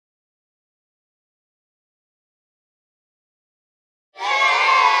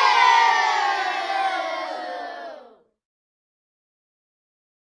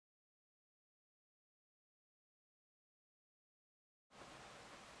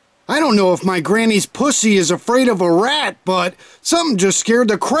don't know if my granny's pussy is afraid of a rat, but something just scared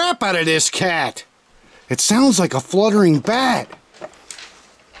the crap out of this cat. It sounds like a fluttering bat.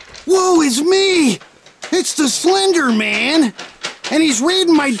 Whoa, it's me! It's the Slender Man! And he's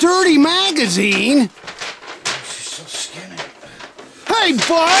reading my dirty magazine. She's so skinny. Hey,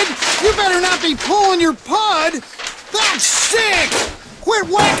 bud! You better not be pulling your pud! That's sick! Quit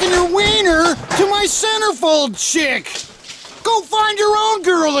whacking your wiener to my centerfold chick! Go find your own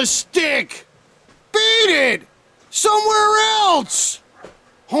girl a stick! Beat it! Somewhere else!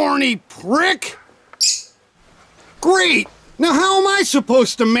 Horny prick! Great! Now how am I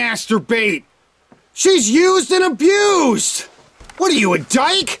supposed to masturbate? She's used and abused! What are you, a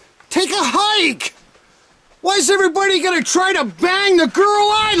dyke? Take a hike! Why's everybody gonna try to bang the girl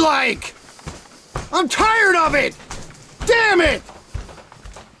I like? I'm tired of it! Damn it!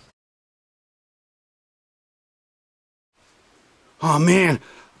 Oh man,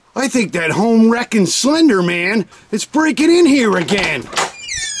 I think that home-wrecking Slender Man is breaking in here again.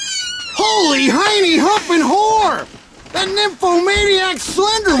 Holy hiney humping whore! That nymphomaniac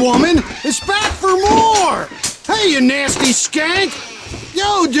Slender Woman is back for more! Hey, you nasty skank!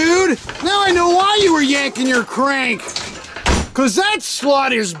 Yo, dude, now I know why you were yanking your crank. 'Cause that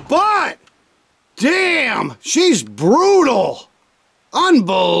slut is butt! Damn, she's brutal!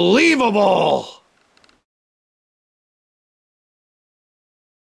 Unbelievable!